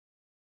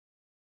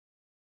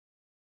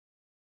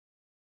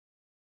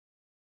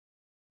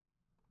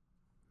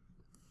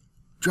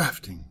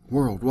drafting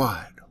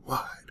worldwide,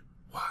 wide.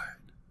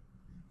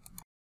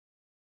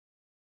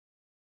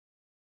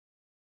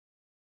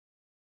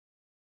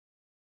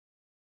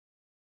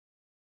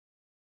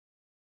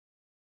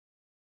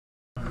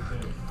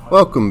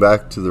 Welcome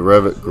back to the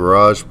Revit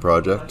Garage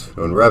project.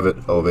 In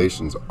Revit,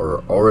 elevations are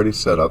already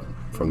set up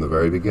from the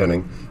very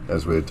beginning,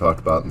 as we had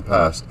talked about in the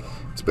past.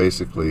 It's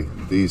basically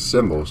these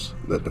symbols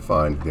that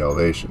define the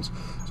elevations.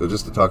 So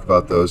just to talk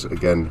about those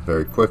again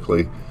very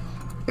quickly,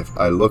 if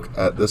I look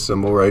at this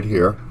symbol right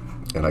here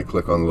and I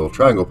click on the little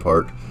triangle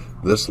part,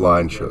 this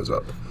line shows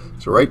up.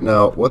 So right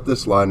now what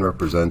this line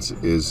represents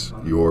is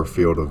your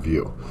field of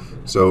view.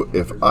 So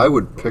if I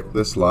would pick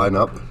this line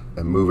up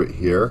and move it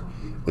here,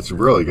 it's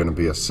really going to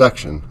be a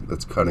section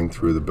that's cutting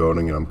through the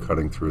building, and I'm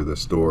cutting through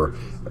this door,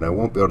 and I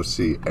won't be able to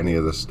see any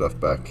of this stuff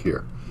back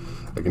here.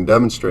 I can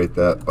demonstrate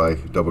that by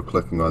double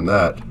clicking on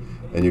that,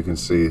 and you can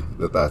see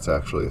that that's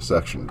actually a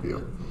section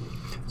view.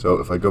 So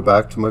if I go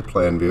back to my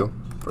plan view,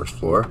 first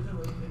floor,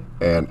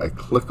 and I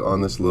click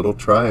on this little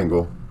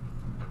triangle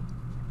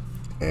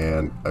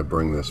and I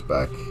bring this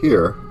back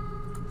here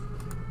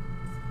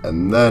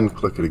and then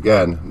click it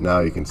again,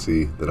 now you can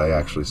see that I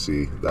actually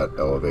see that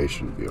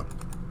elevation view.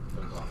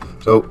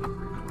 So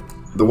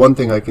the one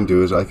thing I can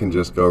do is I can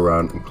just go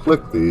around and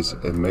click these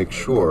and make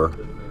sure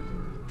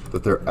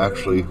that they're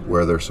actually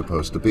where they're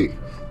supposed to be.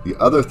 The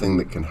other thing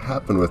that can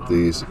happen with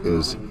these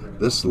is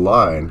this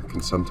line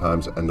can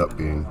sometimes end up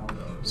being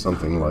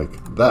something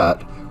like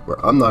that,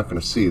 where I'm not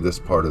going to see this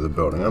part of the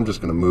building. I'm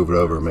just going to move it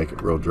over and make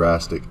it real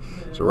drastic.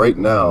 So right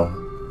now,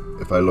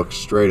 if I look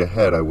straight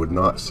ahead, I would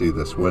not see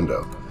this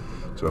window.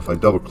 So if I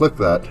double click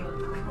that,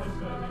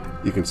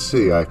 you can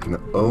see I can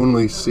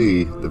only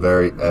see the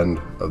very end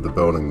of the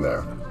building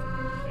there.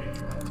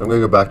 So I'm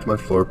going to go back to my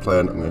floor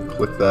plan, I'm going to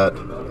click that,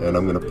 and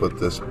I'm going to put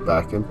this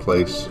back in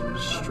place,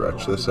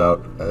 stretch this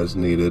out as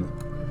needed,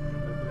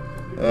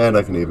 and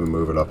I can even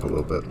move it up a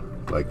little bit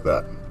like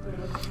that.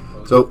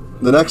 So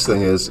the next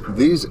thing is,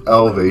 these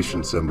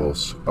elevation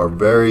symbols are a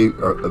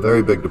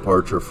very big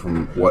departure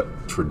from what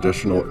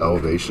traditional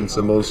elevation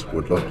symbols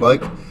would look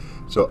like.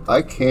 So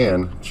I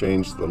can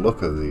change the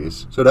look of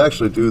these. So to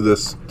actually do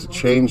this, to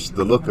change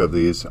the look of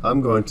these,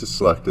 I'm going to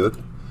select it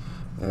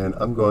and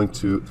I'm going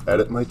to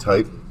edit my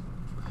type,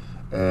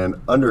 and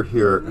under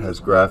here it has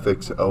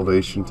graphics,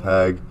 elevation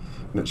tag,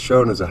 and it's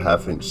shown as a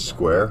 1/2 inch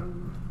square.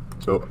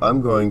 So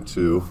I'm going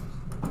to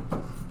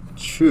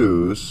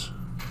choose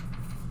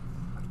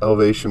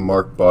elevation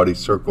mark body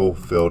circle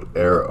filled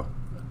arrow.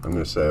 I'm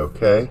going to say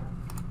OK,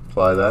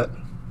 apply that,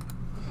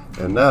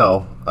 and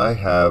now I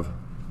have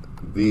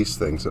these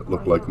things that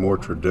look like more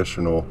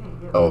traditional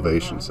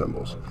elevation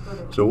symbols.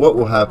 So what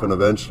will happen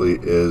eventually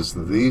is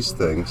these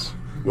things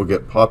will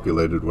get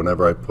populated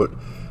whenever I put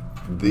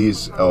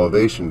these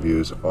elevation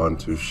views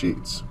onto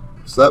sheets.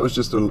 So that was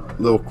just a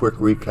little quick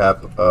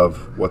recap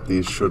of what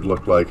these should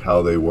look like,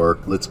 how they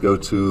work. Let's go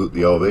to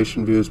the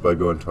elevation views by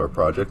going to our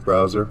project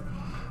browser,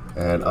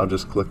 and I'll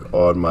just click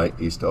on my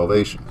east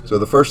elevation. So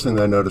the first thing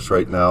that I notice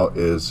right now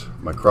is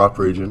my crop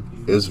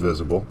region is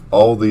visible.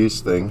 All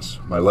these things,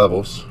 my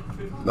levels,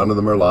 none of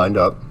them are lined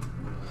up.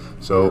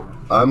 So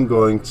I'm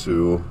going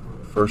to,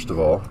 first of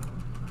all,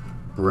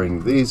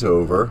 bring these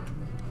over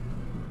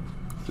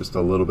just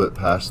a little bit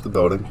past the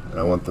building, and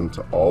I want them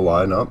to all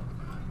line up.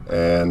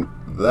 And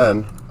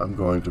then I'm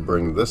going to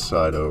bring this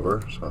side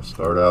over. So I'll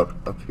start out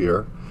up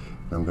here.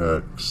 I'm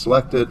going to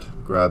select it,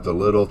 grab the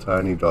little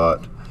tiny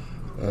dot,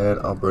 and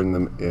I'll bring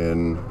them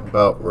in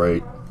about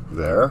right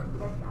there.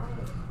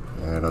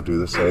 And I'll do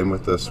the same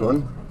with this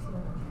one.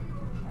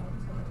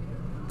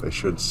 They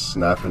should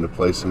snap into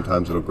place.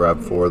 Sometimes it'll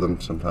grab 4 of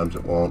them, sometimes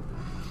it won't.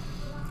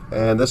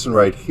 And this one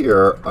right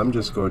here, I'm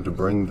just going to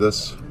bring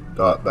this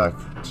dot back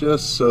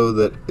just so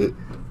that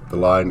the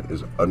line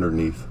is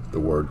underneath the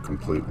word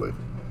completely.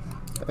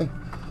 Okay.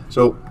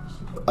 So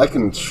I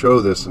can show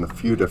this in a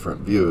few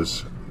different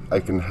views. I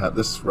can have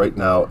this right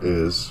now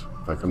is,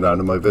 if I come down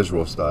to my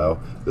visual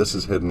style, this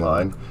is hidden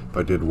line. If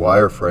I did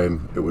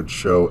wireframe, it would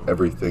show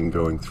everything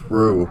going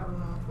through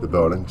the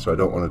building, so I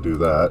don't want to do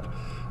that.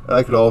 And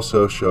I could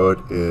also show it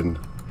in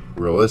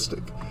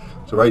realistic.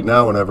 So right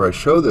now, whenever I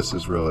show this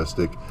as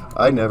realistic,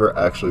 I never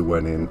actually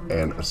went in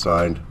and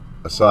assigned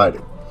a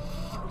siding.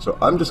 So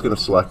I'm just going to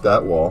select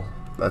that wall.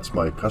 That's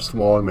my custom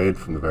wall I made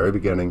from the very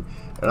beginning,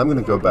 and I'm going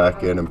to go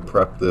back in and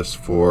prep this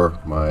for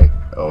my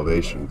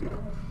elevation view.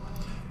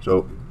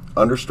 So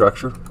under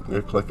structure, I'm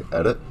going to click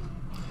edit,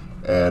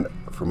 and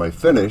for my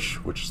finish,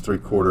 which is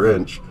 3/4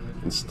 inch,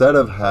 instead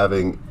of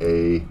having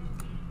a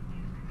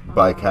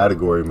by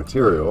category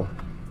material,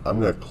 I'm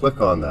going to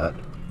click on that,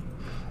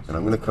 and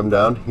I'm going to come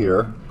down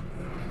here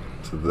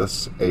to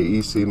this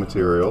AEC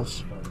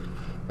materials,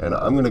 and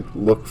I'm going to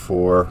look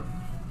for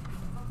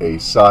a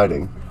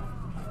siding.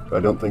 I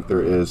don't think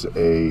there is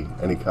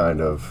any kind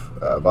of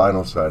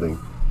vinyl siding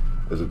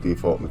as a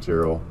default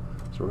material,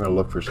 so we're going to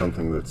look for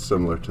something that's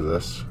similar to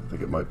this. I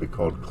think it might be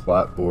called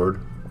clapboard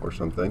or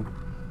something.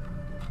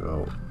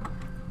 So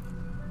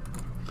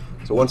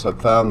once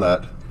I've found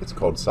that, it's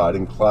called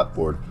siding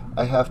clapboard,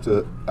 I have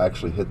to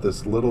actually hit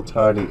this little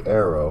tiny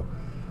arrow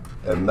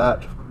and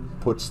that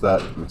puts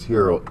that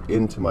material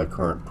into my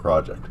current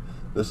project.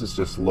 This is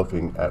just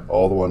looking at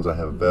all the ones I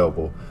have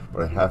available,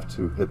 but I have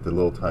to hit the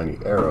little tiny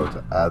arrow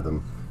to add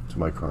them to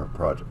my current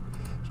project.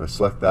 So I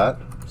select that,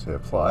 say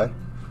apply,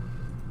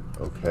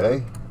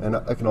 okay, and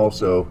I can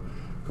also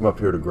come up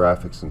here to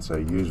graphics and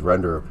say use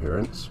render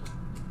appearance.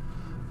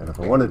 And if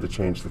I wanted to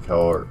change the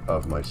color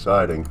of my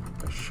siding,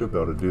 I should be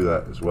able to do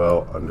that as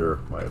well under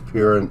my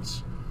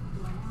appearance.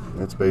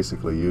 And it's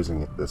basically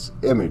using this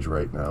image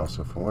right now,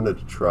 so if I wanted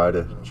to try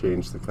to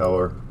change the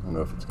color, I don't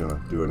know if it's going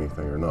to do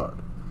anything or not.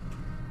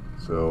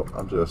 So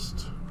I'll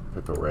just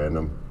pick a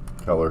random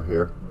color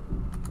here,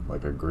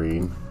 like a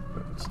green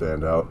that would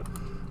stand out.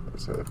 I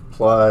say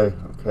apply,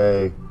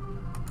 okay,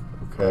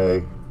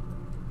 okay,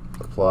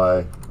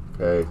 apply,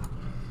 okay,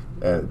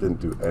 and it didn't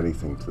do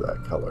anything to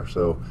that color.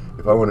 So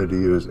if I wanted to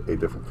use a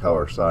different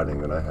color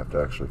siding, then I have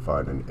to actually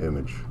find an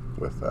image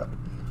with that.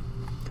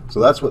 So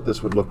that's what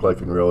this would look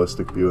like in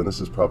realistic view, and this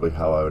is probably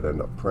how I would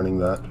end up printing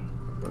that.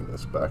 Bring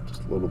this back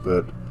just a little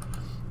bit,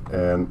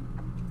 and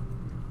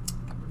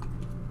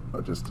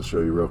just to show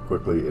you real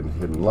quickly in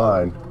hidden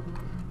line,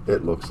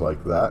 it looks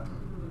like that.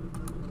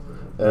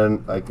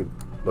 And I could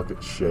look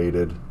at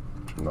shaded,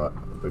 which I'm not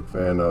a big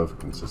fan of,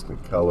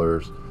 consistent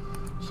colors.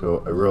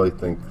 So I really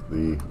think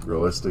the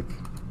realistic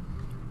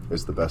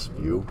is the best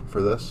view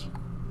for this.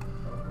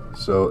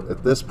 So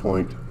at this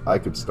point, I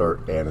could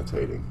start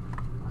annotating.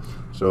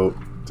 So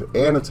to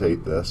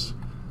annotate this,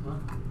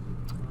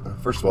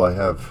 first of all, I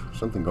have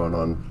something going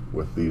on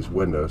with these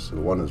windows. So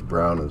the one is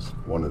brown,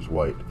 one is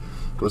white.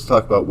 So let's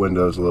talk about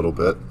windows a little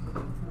bit.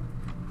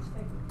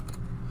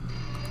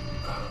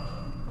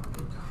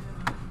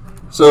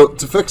 So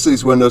to fix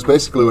these windows,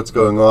 basically what's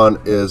going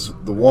on is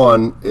the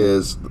one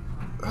has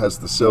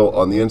the sill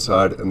on the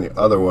inside and the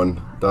other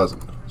one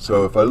doesn't.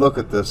 So if I look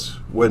at this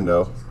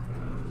window,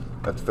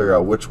 I have to figure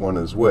out which one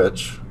is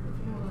which.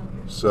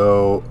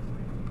 So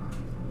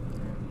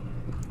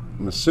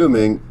I'm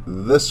assuming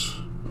this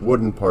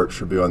wooden part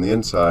should be on the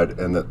inside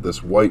and that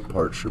this white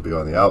part should be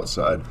on the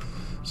outside.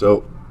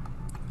 So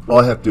all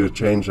I have to do to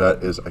change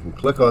that is I can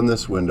click on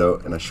this window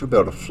and I should be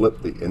able to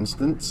flip the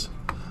instance.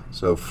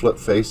 So flip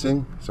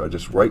facing, so I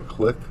just right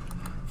click,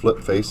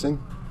 flip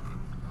facing,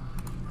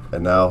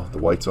 and now the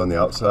white's on the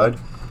outside.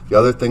 The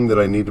other thing that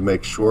I need to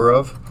make sure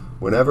of,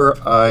 whenever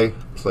I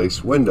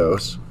place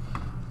windows,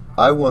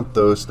 I want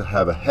those to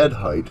have a head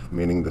height,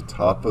 meaning the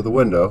top of the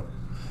window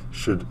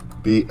should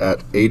be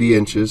at 80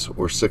 inches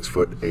or 6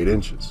 foot 8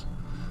 inches.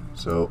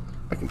 So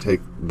I can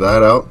take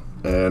that out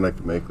and I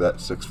can make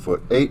that 6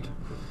 foot 8,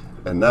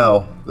 and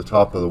now the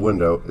top of the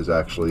window is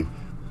actually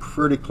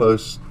pretty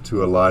close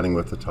to aligning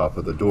with the top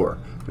of the door,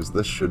 because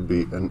this should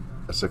be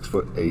a 6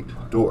 foot 8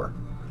 door.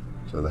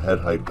 So the head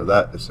height of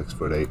that is 6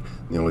 foot 8.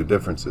 The only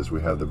difference is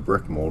we have the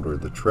brick mold or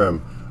the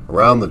trim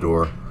around the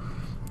door,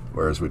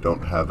 whereas we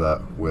don't have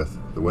that with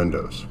the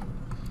windows.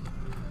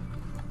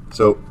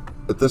 So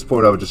at this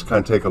point I would just kind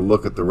of take a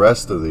look at the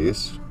rest of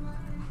these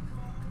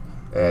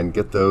and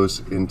get those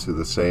into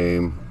the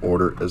same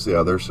order as the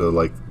other. So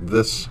like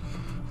this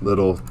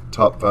little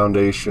top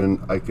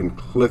foundation, I can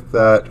click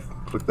that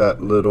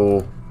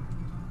little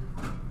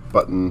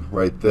button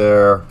right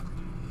there,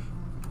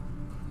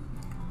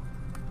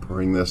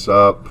 bring this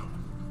up,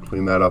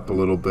 clean that up a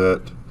little bit,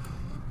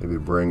 maybe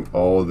bring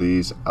all of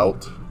these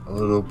out a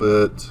little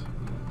bit,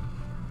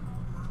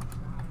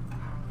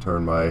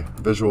 turn my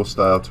visual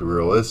style to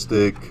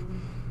realistic,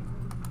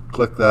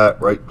 click that,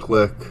 right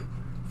click,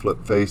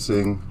 flip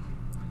facing,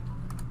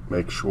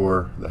 make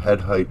sure the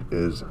head height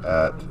is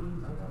at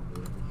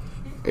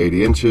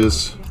 80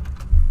 inches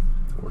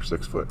or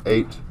 6 foot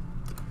 8.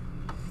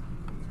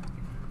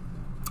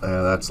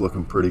 And that's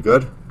looking pretty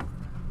good.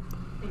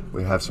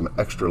 We have some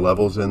extra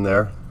levels in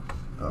there.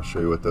 I'll show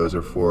you what those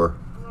are for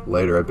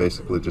later. I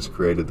basically just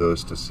created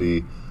those to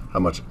see how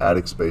much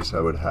attic space I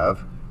would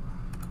have.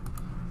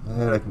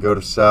 And I can go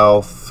to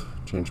south,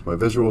 change my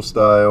visual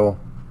style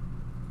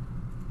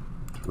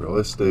to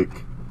realistic.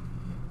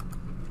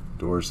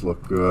 Doors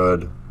look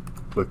good.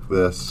 Click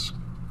this,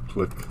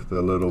 click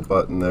the little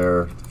button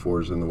there, the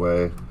 4's in the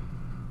way.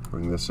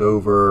 Bring this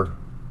over.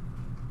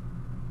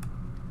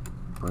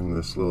 Bring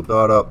this little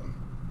dot up,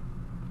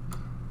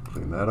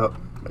 clean that up,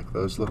 make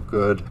those look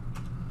good.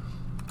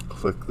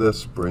 Click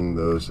this, bring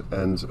those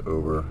ends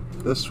over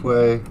this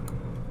way,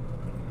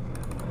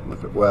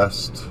 look at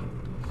west,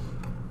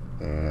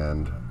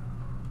 and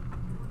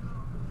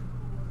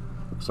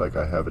looks like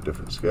I have a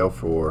different scale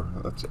for,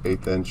 that's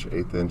 1/8 inch,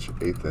 1/8 inch,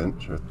 1/8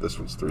 inch, this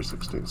one's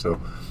 3/16, so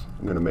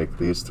I'm going to make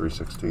these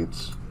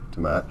 3/16 to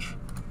match.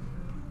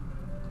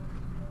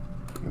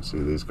 You can see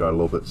these got a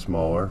little bit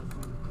smaller.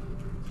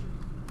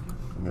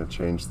 I'm going to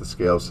change the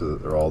scale so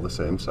that they're all the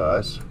same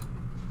size.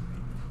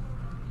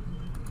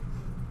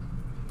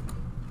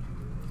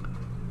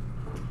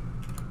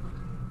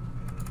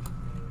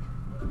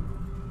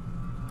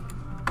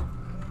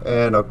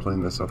 And I'll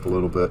clean this up a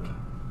little bit.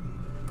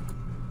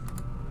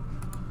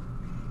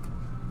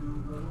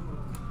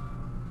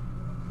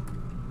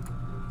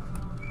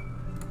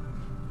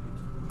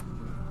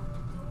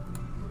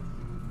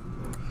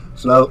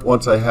 So now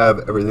once I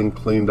have everything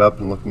cleaned up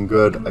and looking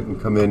good, I can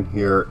come in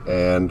here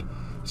and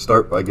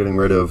start by getting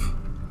rid of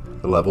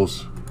the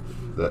levels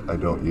that I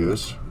don't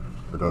use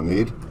or don't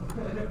need.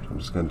 So I'm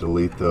just going to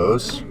delete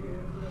those.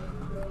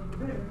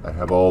 I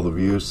have all the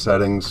view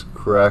settings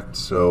correct,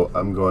 so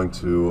I'm going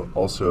to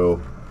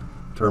also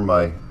turn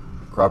my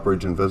crop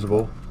ridge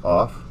invisible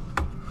off.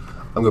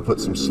 I'm going to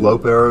put some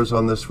slope arrows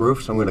on this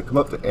roof, so I'm going to come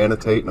up to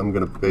annotate, and I'm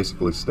going to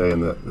basically stay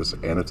in this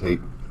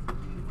annotate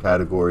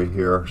category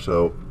here.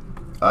 So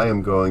I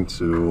am going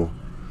to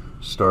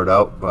start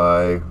out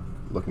by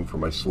looking for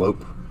my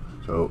slope,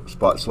 so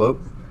spot slope,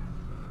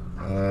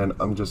 and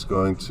I'm just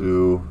going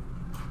to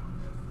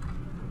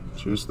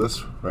choose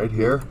this right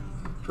here,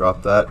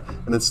 drop that,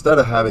 and instead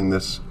of having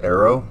this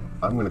arrow,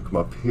 I'm going to come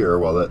up here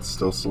while that's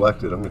still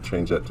selected. I'm going to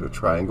change that to a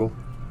triangle,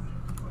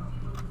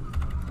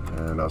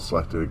 and I'll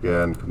select it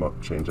again, come up,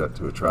 change that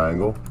to a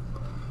triangle.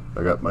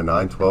 I got my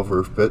 9/12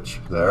 roof pitch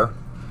there.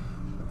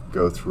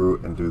 Go through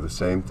and do the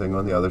same thing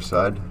on the other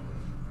side.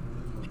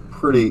 It's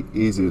pretty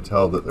easy to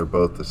tell that they're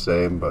both the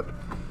same, but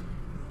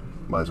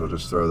might as well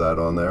just throw that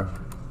on there.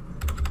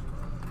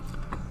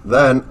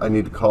 Then I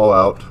need to call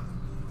out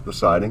the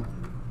siding.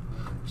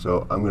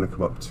 So I'm going to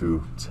come up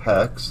to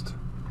text,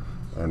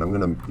 and I'm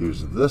going to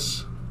use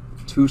this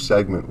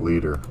 2-segment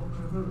leader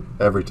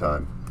every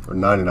time, or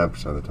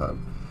 99% of the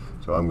time.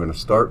 So I'm going to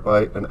start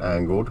by an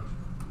angled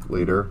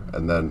leader,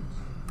 and then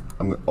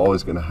I'm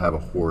always going to have a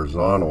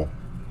horizontal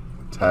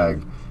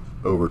tag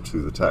over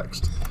to the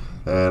text.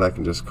 And I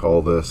can just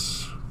call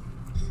this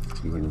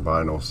something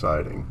vinyl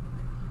siding.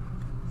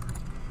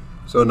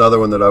 So another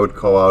one that I would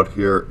call out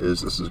here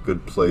is this is a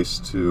good place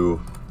to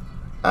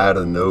add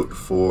a note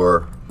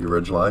for your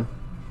ridge line.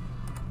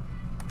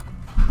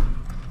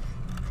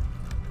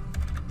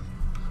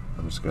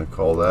 I'm just going to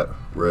call that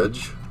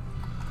ridge.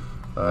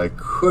 I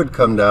could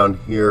come down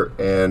here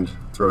and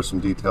throw some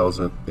details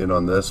in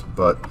on this,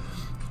 but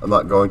I'm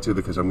not going to,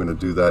 because I'm going to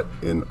do that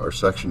in our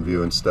section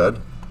view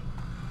instead.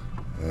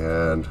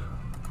 And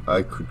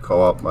I could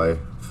call out my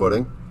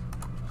footing.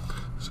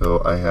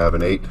 So I have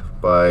an 8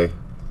 by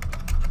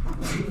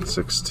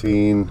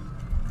 16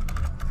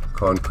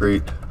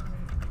 concrete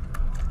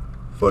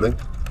footing,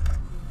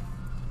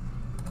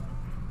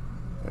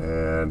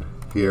 and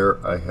here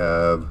I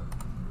have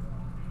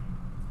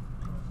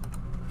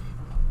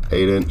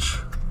 8-inch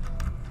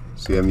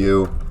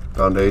CMU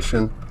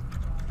foundation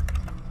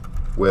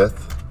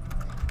with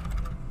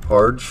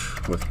parge,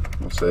 with,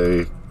 we'll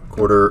say,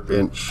 1/4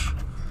 inch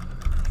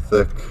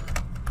thick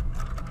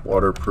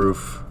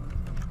waterproof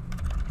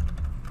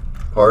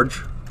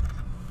parge.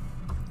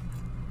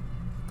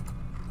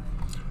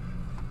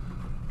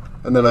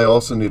 And then I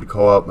also need to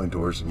call out my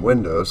doors and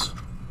windows.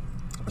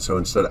 So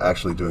instead of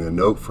actually doing a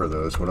note for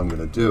those, what I'm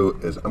going to do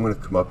is I'm going to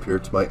come up here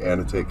to my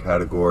annotate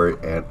category,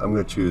 and I'm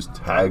going to choose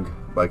tag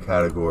by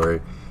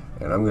category,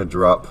 and I'm going to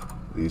drop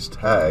these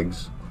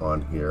tags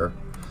on here.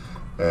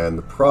 And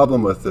the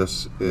problem with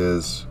this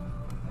is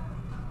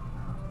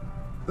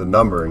the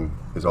numbering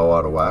is all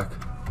out of whack.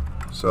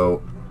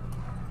 So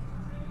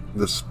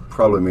this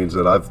probably means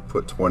that I've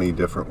put 20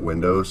 different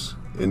windows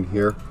in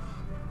here,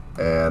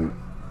 and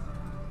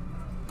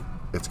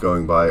it's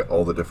going by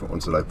all the different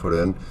ones that I put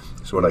in.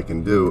 So what I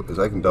can do is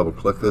I can double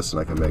click this, and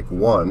I can make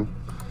one,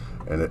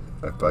 and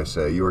if I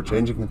say you are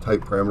changing the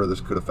type parameter,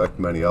 this could affect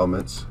many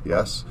elements,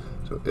 yes,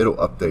 so it'll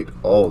update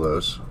all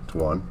those to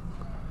 1,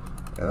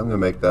 and I'm going to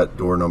make that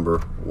door number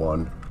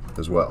 1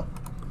 as well.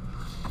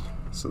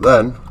 So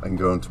then I can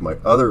go into my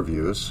other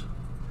views,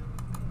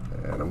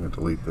 and I'm going to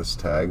delete this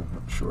tag.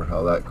 Not sure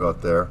how that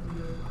got there.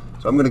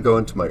 So I'm going to go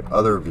into my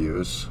other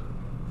views,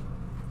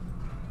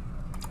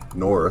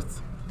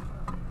 north,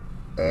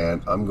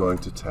 and I'm going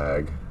to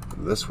tag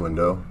this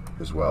window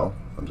as well.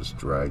 I'll just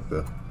drag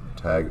the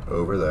tag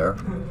over there,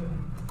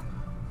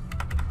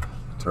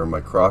 turn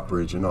my crop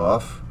region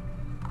off,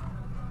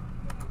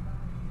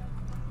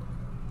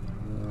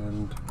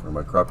 and or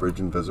my crop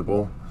region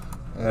visible,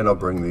 and I'll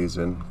bring these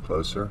in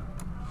closer.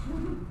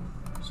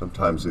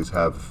 Sometimes these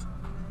have,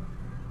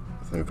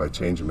 I think if I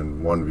change them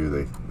in one view,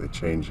 they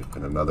change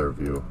in another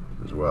view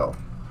as well.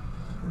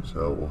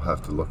 So we'll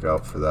have to look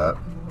out for that.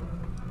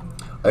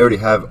 I already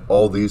have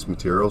all these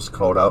materials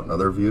called out in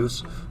other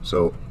views,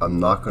 so I'm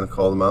not going to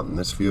call them out in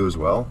this view as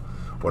well.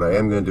 What I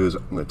am going to do is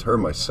I'm going to turn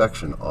my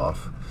section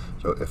off.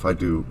 So if I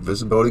do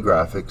visibility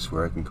graphics,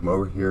 where I can come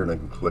over here and I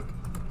can click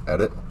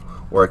edit,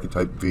 or I can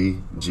type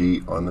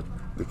VG on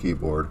the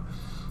keyboard,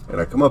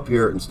 and I come up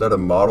here, instead of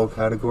model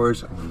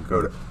categories, I'm going to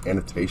go to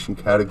annotation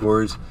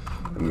categories.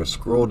 I'm going to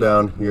scroll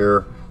down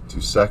here to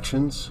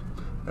sections,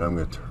 and I'm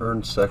going to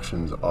turn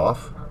sections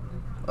off,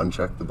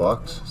 uncheck the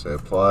box, say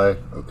apply,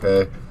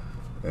 okay,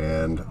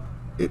 and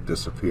it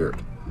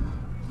disappeared.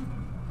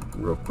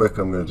 Real quick,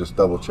 I'm going to just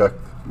double check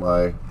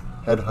my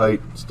head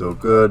height, still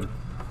good,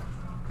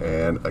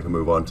 and I can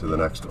move on to the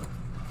next one.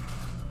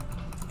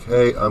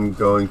 Okay, I'm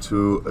going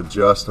to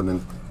adjust. I'm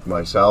in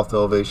my south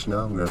elevation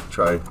now. I'm going to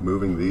try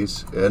moving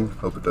these in,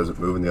 hope it doesn't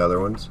move in the other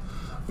ones.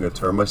 I'm going to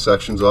turn my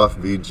sections off,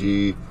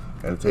 VG,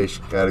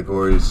 annotation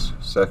categories,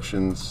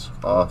 sections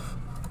off,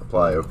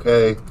 apply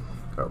OK.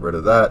 Got rid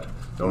of that.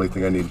 The only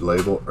thing I need to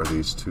label are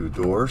these two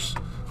doors.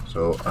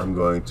 So I'm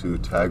going to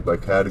tag by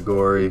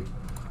category,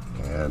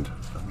 and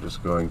I'm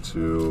just going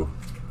to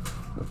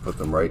put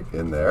them right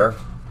in there.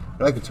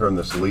 And I can turn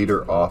this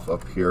leader off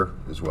up here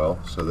as well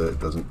so that it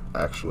doesn't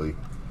actually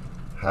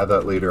have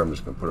that leader. I'm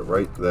just going to put it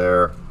right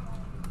there.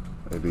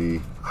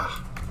 Maybe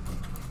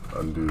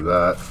undo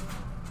that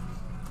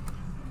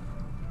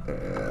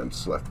and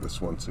select this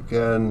once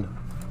again.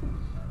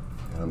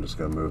 And I'm just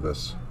going to move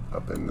this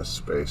up in this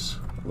space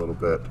a little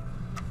bit.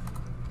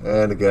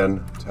 And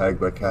again, tag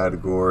by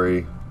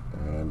category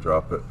and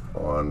drop it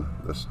on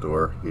this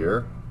door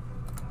here.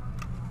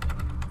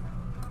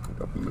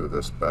 I'll move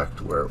this back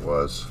to where it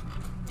was.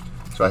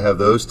 So I have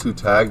those two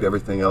tagged.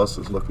 Everything else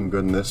is looking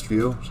good in this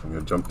view. So I'm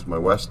going to jump to my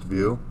west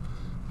view,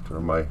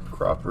 turn my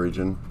crop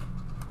region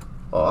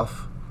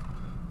off.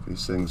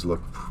 These things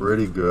look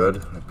pretty good.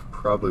 I could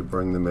probably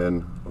bring them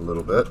in a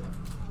little bit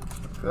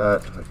like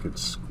that. I could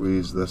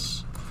squeeze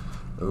this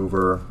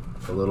over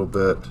a little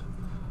bit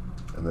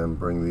and then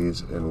bring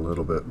these in a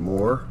little bit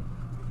more.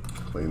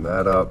 Clean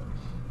that up.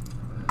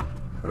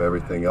 Have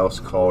everything else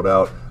called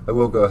out. I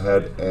will go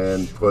ahead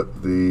and put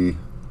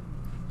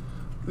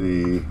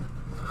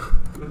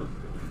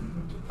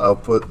I'll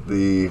put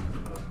the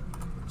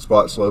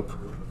spot slope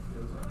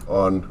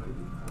on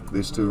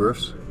these two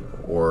roofs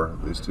or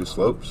these two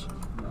slopes,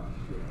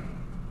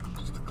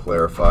 just to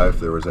clarify if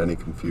there was any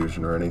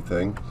confusion or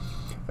anything.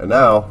 And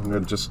now I'm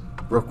going to just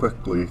real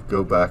quickly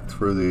go back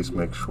through these,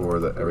 make sure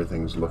that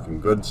everything's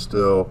looking good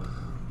still.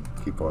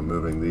 Keep on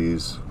moving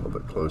these a little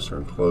bit closer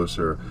and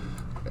closer,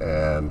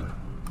 and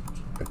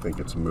I think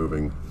it's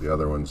moving the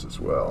other ones as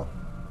well.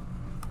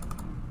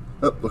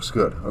 Oh, looks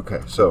good.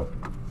 Okay, so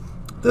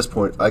at this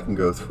point I can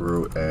go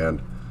through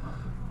and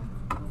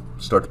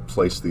start to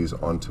place these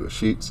onto a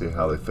sheet, see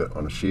how they fit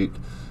on a sheet.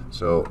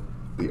 So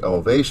the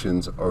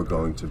elevations are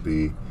going to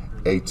be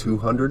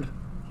A200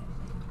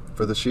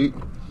 for the sheet.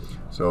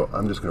 So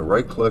I'm just going to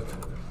right click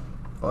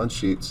on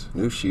sheets,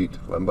 new sheet,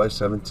 11 by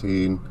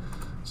 17,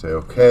 say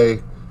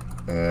OK,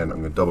 and I'm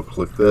going to double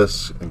click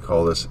this and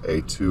call this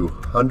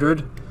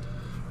A200,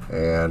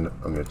 and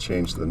I'm going to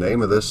change the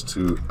name of this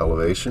to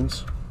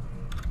elevations.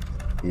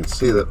 You can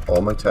see that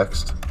all my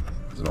text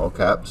is in all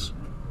caps,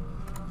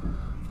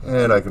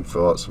 and I can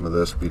fill out some of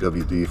this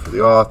BWD for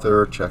the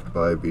author, checked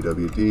by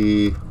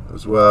BWD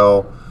as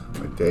well.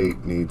 My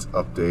date needs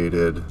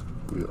updated.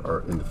 We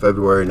are into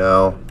February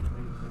now.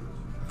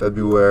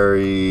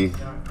 February,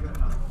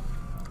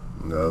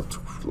 no,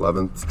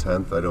 11th,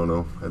 10th, I don't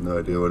know. I have no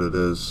idea what it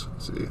is.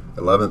 Let's see,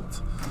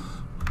 11th,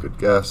 good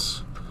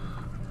guess.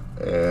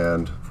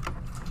 And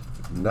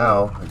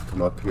now I can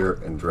come up here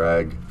and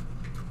drag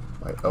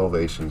my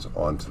elevations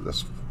onto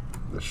this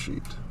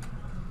sheet.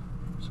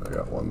 So I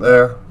got one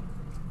there.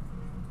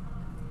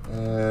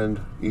 And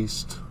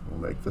east, we'll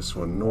make this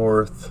one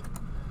north.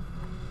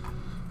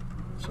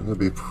 So I'm going to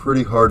be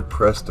pretty hard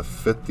pressed to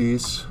fit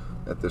these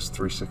at this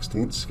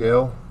 3/16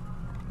 scale.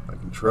 I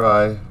can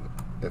try.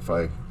 If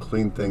I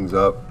clean things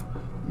up,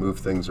 move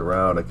things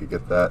around, I could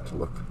get that to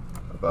look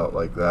about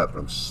like that, but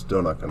I'm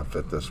still not going to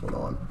fit this one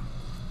on.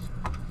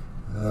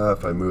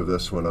 If I move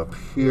this one up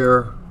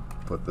here,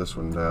 put this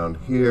one down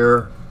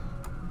here,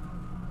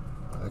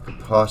 I could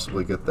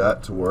possibly get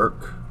that to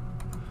work.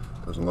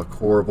 Doesn't look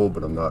horrible,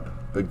 but I'm not a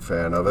big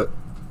fan of it.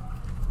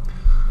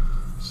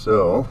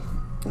 So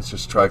let's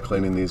just try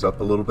cleaning these up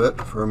a little bit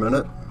for a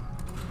minute.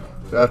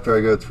 So after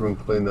I go through and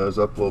clean those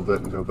up a little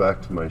bit and go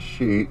back to my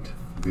sheet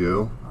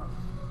view,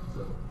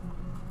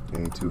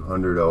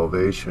 A200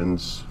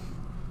 elevations,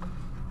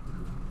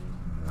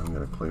 I'm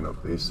going to clean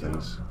up these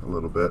things a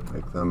little bit,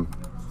 make them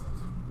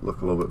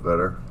look a little bit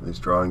better. These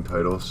drawing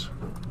titles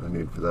I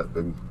need for that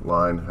big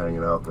line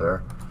hanging out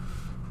there.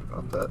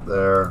 Drop that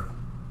there.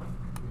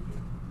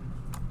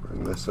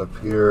 Bring this up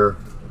here.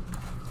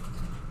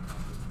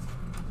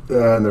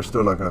 And they're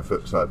still not going to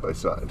fit side by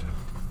side.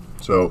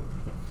 So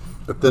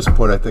at this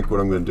point I think what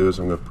I'm going to do is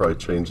I'm going to probably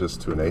change this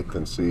to an 1/8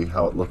 and see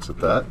how it looks at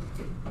that.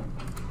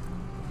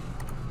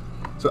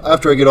 So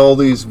after I get all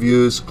these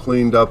views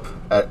cleaned up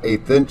at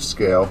 1/8 inch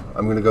scale,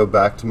 I'm going to go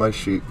back to my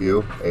sheet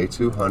view,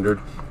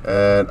 A200,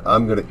 and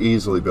I'm going to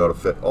easily be able to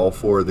fit all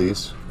 4 of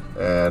these.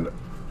 And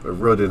I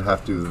really didn't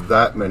have to do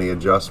that many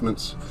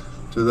adjustments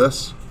to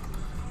this.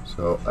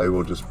 So I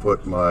will just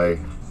put my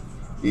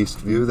east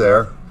view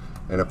there.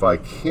 And if I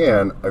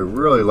can, I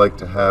really like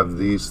to have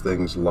these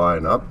things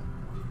line up,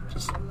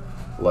 just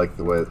like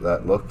the way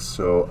that looks.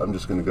 So I'm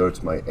just going to go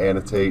to my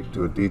annotate,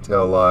 do a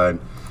detail line,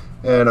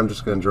 and I'm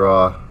just going to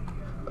draw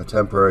a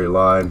temporary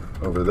line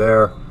over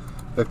there,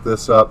 pick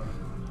this up,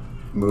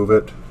 move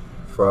it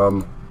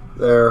from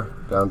there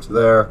down to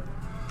there,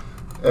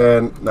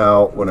 and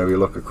now whenever you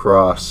look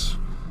across,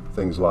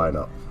 things line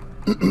up.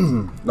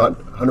 Not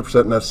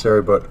 100%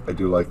 necessary, but I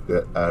do like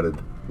the added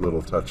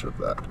little touch of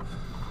that.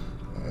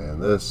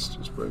 And this,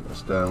 just bring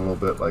this down a little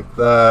bit like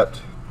that,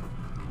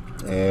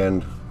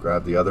 and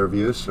grab the other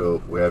view.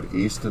 So we have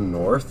east and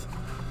north,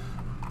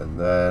 and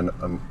then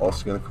I'm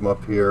also going to come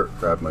up here,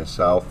 grab my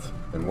south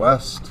and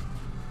west,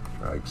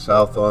 drag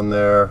south on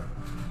there,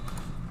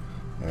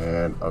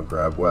 and I'll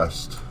grab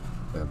west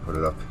and put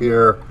it up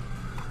here.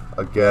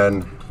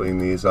 Again, clean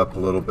these up a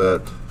little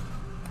bit,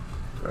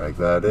 drag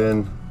that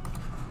in,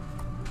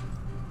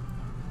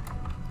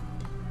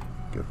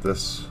 get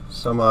this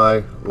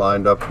semi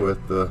lined up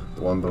with the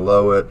one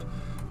below it,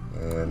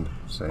 and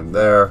same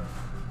there,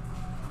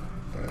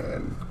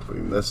 and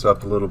clean this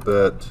up a little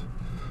bit.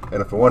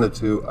 And if I wanted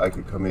to, I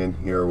could come in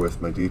here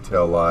with my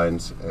detail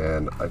lines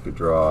and I could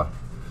draw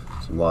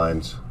some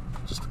lines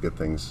just to get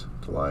things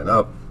to line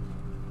up.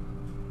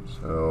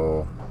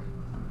 So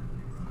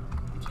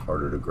it's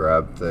harder to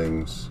grab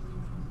things.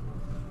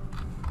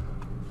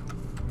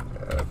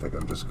 And I think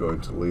I'm just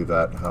going to leave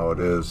that how it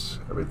is.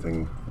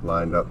 Everything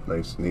lined up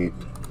nice, neat.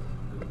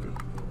 I could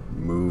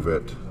move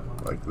it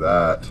like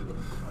that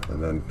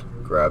and then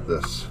grab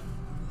this,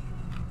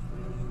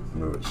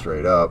 move it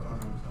straight up,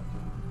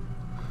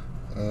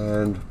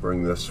 and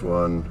bring this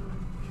one.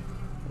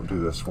 We'll do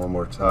this one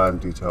more time.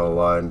 Detail a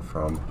line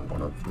from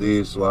one of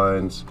these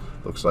lines.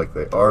 Looks like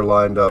they are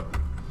lined up.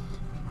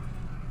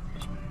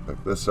 Just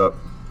pick this up,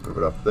 move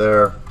it up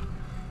there.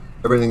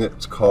 Everything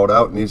that's called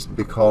out needs to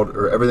be called,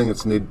 or everything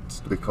that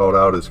needs to be called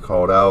out is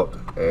called out,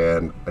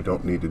 and I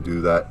don't need to do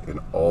that in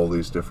all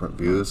these different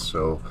views,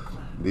 so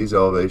these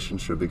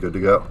elevations should be good to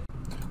go.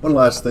 One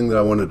last thing that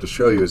I wanted to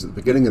show you is at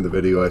the beginning of the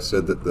video I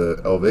said that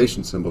the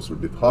elevation symbols would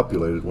be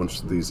populated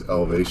once these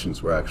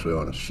elevations were actually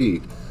on a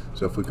sheet.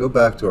 So if we go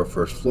back to our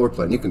first floor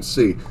plan, you can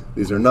see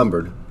these are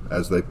numbered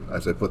as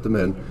I put them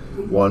in,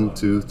 1,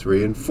 2,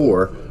 3, and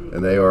 4,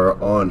 and they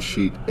are on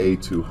sheet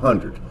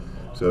A200.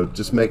 So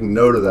just making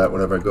note of that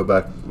whenever I go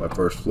back to my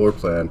first floor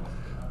plan,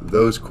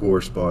 those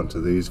correspond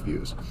to these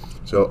views.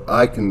 So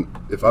I can,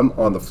 if I'm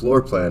on the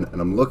floor plan and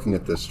I'm looking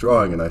at this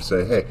drawing and I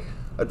say, hey,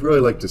 I'd really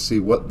like to see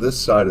what this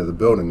side of the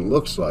building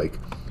looks like,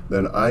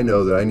 then I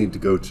know that I need to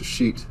go to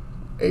sheet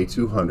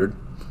A200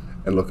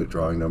 and look at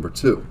drawing number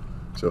 2.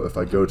 So if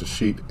I go to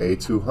sheet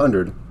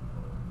A200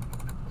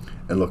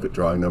 and look at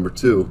drawing number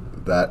 2,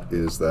 that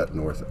is that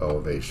north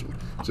elevation.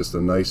 Just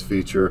a nice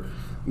feature,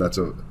 and that's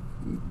a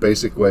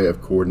basic way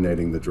of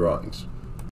coordinating the drawings.